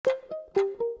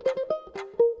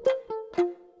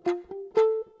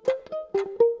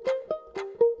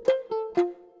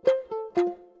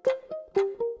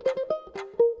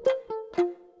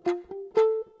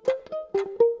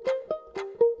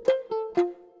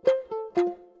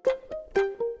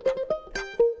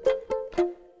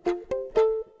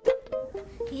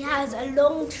has a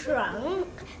long trunk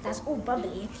that's all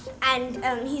bubbly, and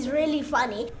he's really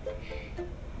funny.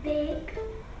 Big,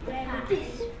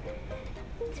 this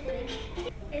big.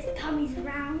 His tummy's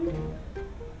round.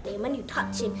 When you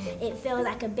touch him, it feels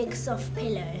like a big soft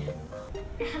pillow.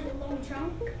 It has a long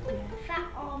trunk, fat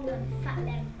arms and fat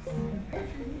legs.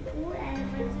 All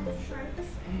elephants have stripes.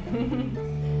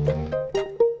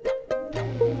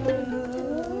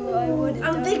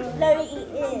 And big floaty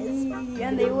ears.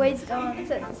 And they always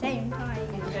dance at the same time.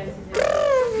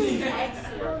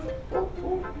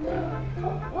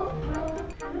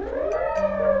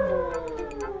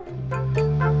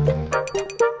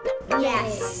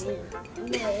 Yes. No.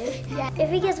 Yeah. If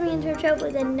he gets me into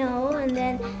trouble, then no. And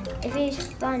then if he's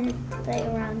fun to play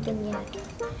around, then yeah.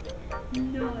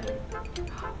 No.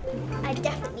 I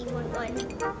definitely want one.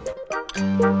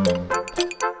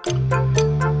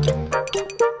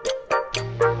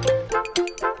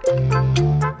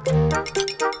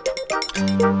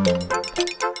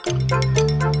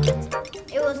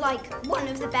 It was like one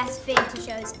of the best theatre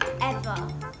shows ever.